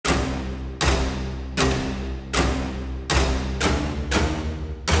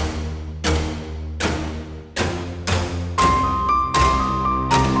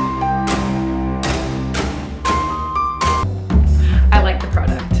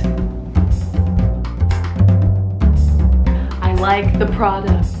like the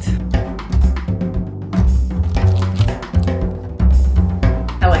product.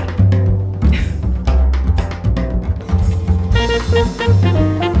 I like it.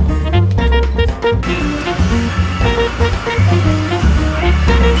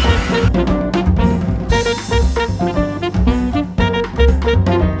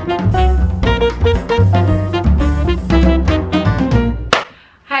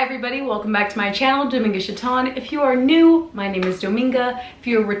 Hi everybody, welcome back to my channel, Dominga Chaton. If you are new, my name is Dominga. If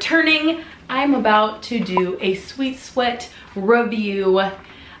you're returning, I'm about to do a Sweet Sweat review.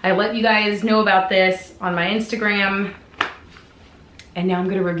 I let you guys know about this on my Instagram, and now I'm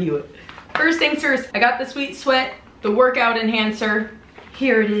gonna review it. First things first, I got the Sweet Sweat, the workout enhancer.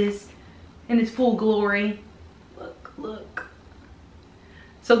 Here it is in its full glory. Look, look.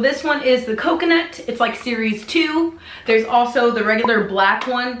 So this one is the coconut. It's like series 2. There's also the regular black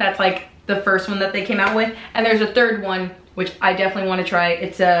one. That's like the first one that they came out with. And there's a third one, which I definitely want to try.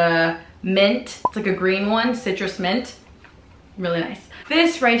 It's a mint. It's like a green one, citrus mint. Really nice.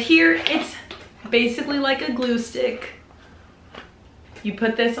 This right here, it's basically like a glue stick. You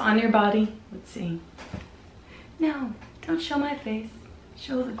put this on your body. Let's see. No, don't show my face.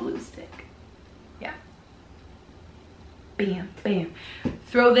 Show the glue stick. Yeah. Bam, bam.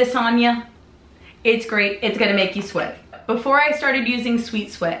 Throw this on ya. It's great. It's gonna make you sweat. Before I started using Sweet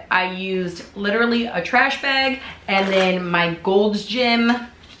Sweat, I used literally a trash bag and then my Gold's Gym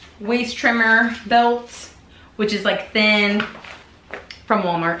waist trimmer belt, which is like thin, from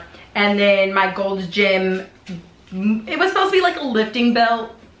Walmart. And then my Gold's Gym, it was supposed to be like a lifting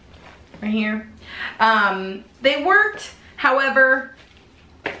belt right here. They worked, however,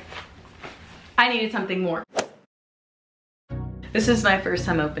 I needed something more. This is my first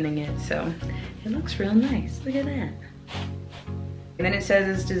time opening it, so it looks real nice. Look at that. And then it says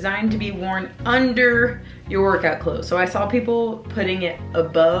it's designed to be worn under your workout clothes. So I saw people putting it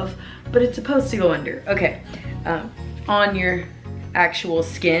above, but it's supposed to go under. Okay, on your actual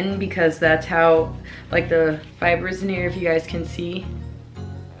skin, because that's how, like the fibers in here, if you guys can see,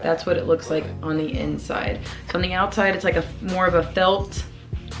 that's what it looks like on the inside. So on the outside, it's like more of a felt.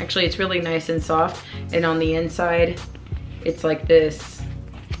 Actually, it's really nice and soft. And on the inside, it's like this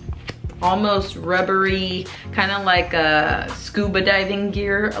almost rubbery, kind of like a scuba diving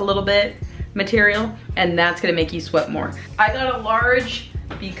gear a little bit material, and that's gonna make you sweat more. I got a large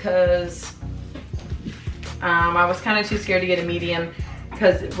because I was kind of too scared to get a medium,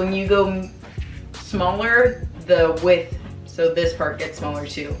 because when you go smaller, the width, so this part gets smaller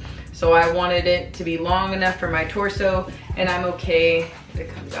too. So I wanted it to be long enough for my torso, and I'm okay if it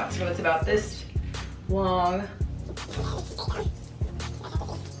comes out. So it's about this long.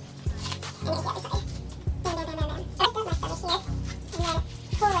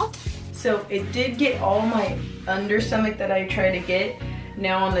 So it did get all my under stomach that I tried to get.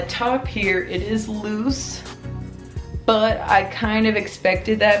 Now on the top here, it is loose, but I kind of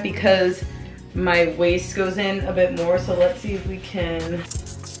expected that because my waist goes in a bit more. So let's see if we can.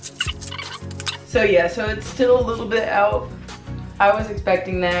 So yeah, so it's still a little bit out. I was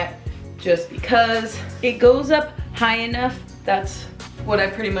expecting that just because it goes up high enough. That's what I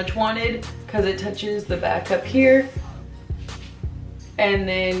pretty much wanted, because it touches the back up here, and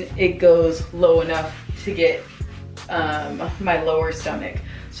then it goes low enough to get my lower stomach.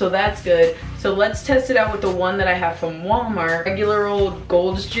 So that's good. So let's test it out with the one that I have from Walmart, regular old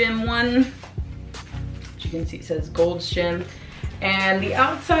Gold's Gym one. As you can see, it says Gold's Gym, and the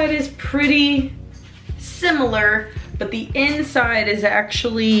outside is pretty similar, but the inside is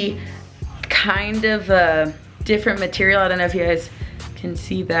actually kind of a different material. I don't know if you guys can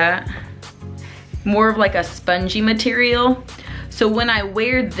see that. More of like a spongy material. So when I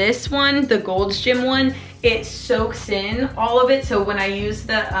wear this one, the Gold's Gym one, it soaks in all of it. So when I use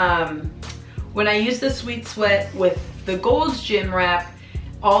the Sweet Sweat with the Gold's Gym wrap,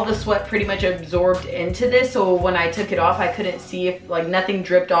 all the sweat pretty much absorbed into this. So when I took it off, I couldn't see if like nothing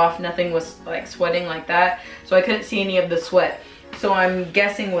dripped off, nothing was like sweating like that. So I couldn't see any of the sweat. So I'm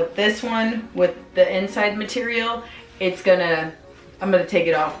guessing with this one, with the inside material, I'm gonna take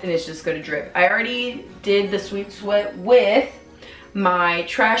it off and it's just gonna drip. I already did the Sweet Sweat with my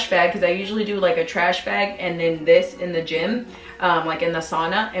trash bag, because I usually do like a trash bag and then this in the gym, like in the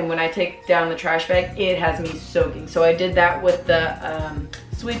sauna. And when I take down the trash bag, it has me soaking. So I did that with the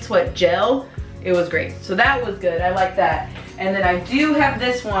Sweet Sweat gel. It was great. So that was good. I like that. And then I do have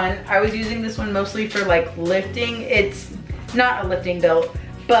this one. I was using this one mostly for like lifting. It's not a lifting belt,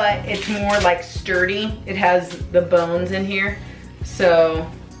 but it's more like sturdy. It has the bones in here. So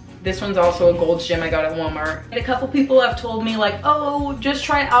This one's also a Gold's Gym I got at Walmart. And a couple people have told me like, oh, just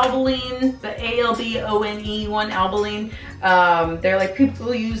try Albolene, the A-L-B-O-N-E one, Albolene. They're like,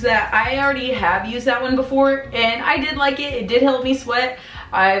 people use that. I already have used that one before and I did like it. It did help me sweat.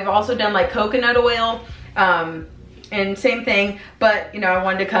 I've also done like coconut oil, and same thing, but you know, I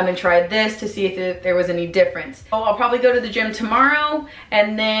wanted to come and try this to see if there was any difference. So I'll probably go to the gym tomorrow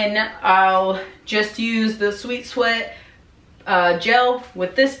and then I'll just use the Sweet Sweat gel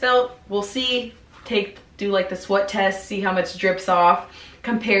with this belt. We'll see, do like the sweat test, see how much drips off,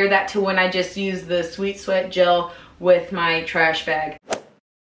 compare that to when I just used the Sweet Sweat gel with my trash bag.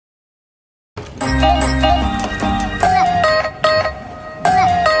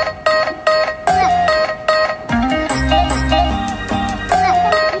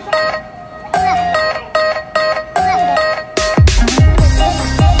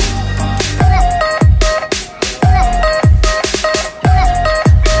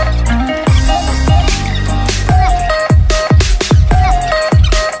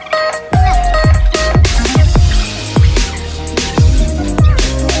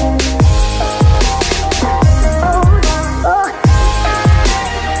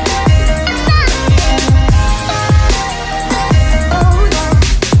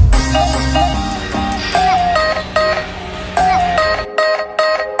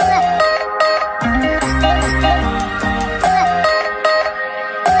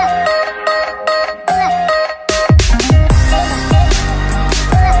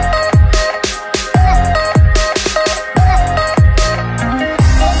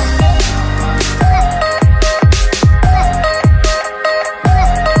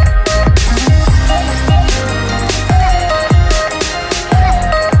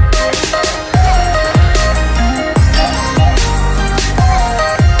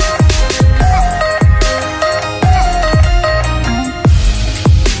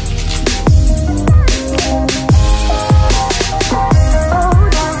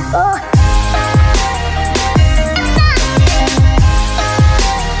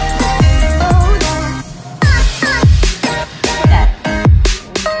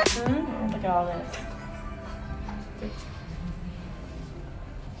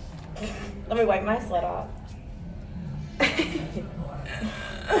 Let me wipe my sweat off.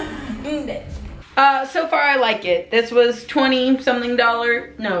 So far I like it. This was $20-something,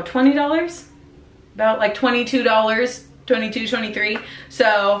 no, $20? About like $22, $22, $23.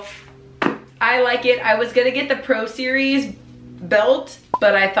 So I like it. I was gonna get the Pro Series belt,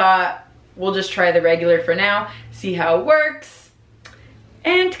 but I thought we'll just try the regular for now, see how it works,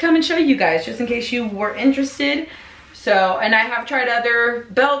 and come and show you guys just in case you were interested. So, and I have tried other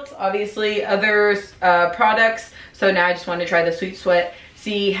belts, obviously other products. So now I just want to try the Sweet Sweat,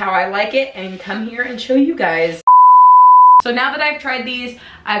 see how I like it, and come here and show you guys. So now that I've tried these,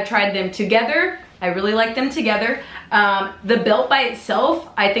 I've tried them together. I really like them together. The belt by itself,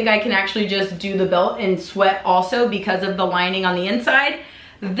 I think I can actually just do the belt and sweat also because of the lining on the inside.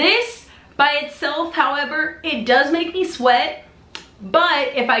 This by itself, however, it does make me sweat.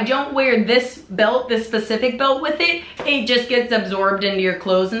 But if I don't wear this belt, this specific belt with it, it just gets absorbed into your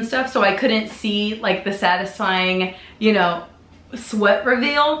clothes and stuff. So I couldn't see like the satisfying, you know, sweat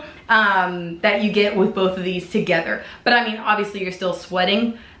reveal that you get with both of these together. But I mean, obviously you're still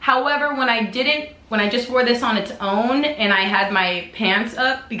sweating. However, when I just wore this on its own and I had my pants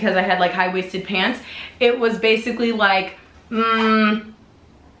up because I had like high-waisted pants, it was basically like,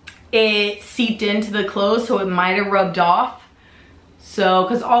 it seeped into the clothes, so it might have rubbed off. So,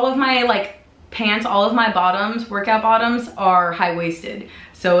 because all of my like pants, all of my bottoms, workout bottoms are high-waisted.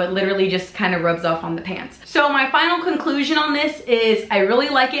 So it literally just kind of rubs off on the pants. So my final conclusion on this is I really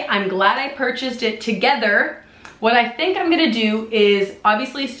like it. I'm glad I purchased it together. What I think I'm gonna do is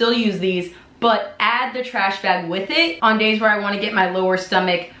obviously still use these, but add the trash bag with it on days where I wanna get my lower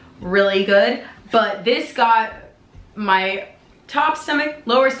stomach really good. But this got my top stomach,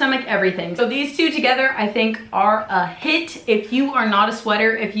 lower stomach, everything. So these two together I think are a hit. If you are not a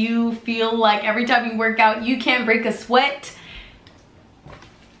sweater, if you feel like every time you work out you can't break a sweat,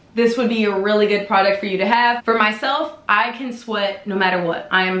 this would be a really good product for you to have. For myself, I can sweat no matter what.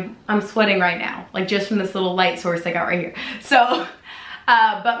 I'm sweating right now, like just from this little light source I got right here. So,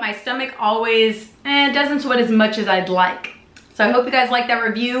 but my stomach always doesn't sweat as much as I'd like. So I hope you guys like that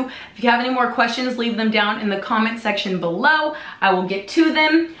review. If you have any more questions, leave them down in the comment section below. I will get to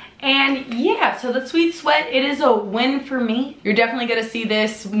them. And yeah, so the Sweet Sweat, it is a win for me. You're definitely gonna see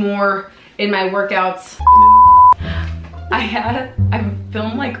this more in my workouts. I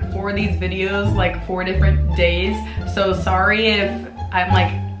filmed like 4 of these videos, like 4 different days. So sorry if I'm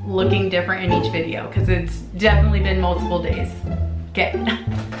like looking different in each video, because it's definitely been multiple days. Okay.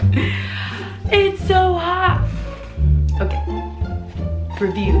 It's so hot. Okay.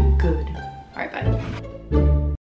 Review, good. All right, bye.